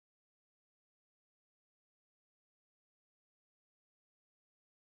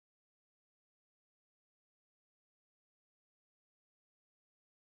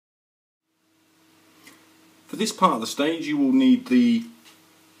this part of the stage you will need the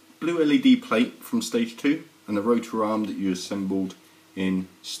blue LED plate from stage 2 and the rotor arm that you assembled in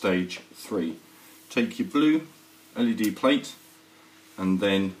stage 3. Take your blue LED plate and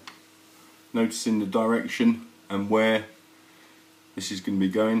then, noticing the direction and where this is going to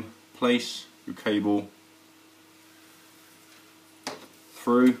be going, place your cable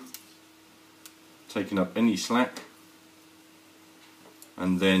through, taking up any slack,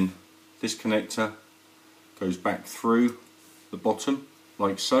 and then this connector goes back through the bottom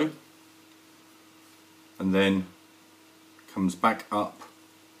like so, and then comes back up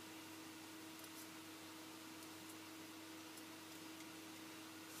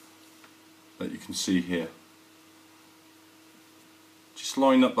that you can see here. Just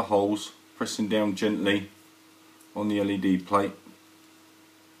line up the holes, pressing down gently on the LED plate,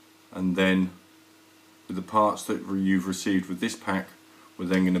 and then with the parts that you've received with this pack, we're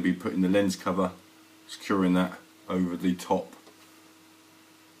then going to be putting the lens cover, securing that over the top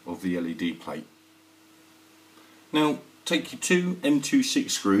of the LED plate. Now take your two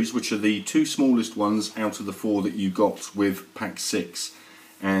M26 screws, which are the two smallest ones out of the 4 that you got with pack 6,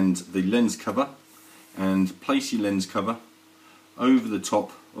 and the lens cover, and place your lens cover over the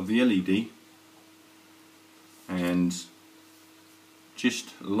top of the LED and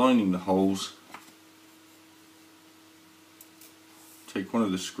just lining the holes. Take one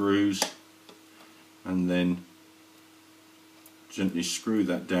of the screws and then gently screw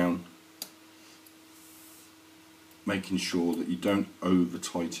that down, making sure that you don't over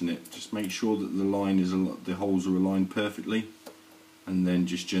tighten it. Just make sure that the holes are aligned perfectly, and then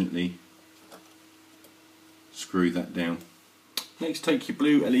just gently screw that down. Next, take your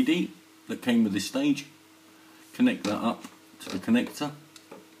blue LED that came with this stage, connect that up to the connector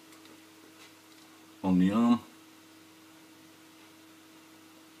on the arm,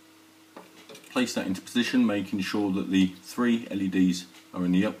 place that into position, making sure that the 3 LEDs are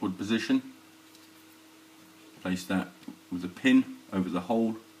in the upward position. Place that with a pin over the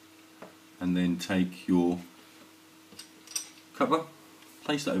hole, and then take your cover,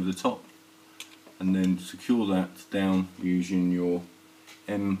 place that over the top, and then secure that down using your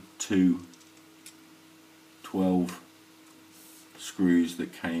M2 12 screws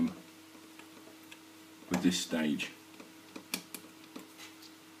that came with this stage.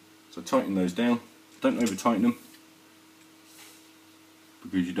 So tighten those down, don't over tighten them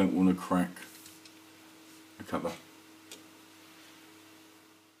because you don't want to crack the cover.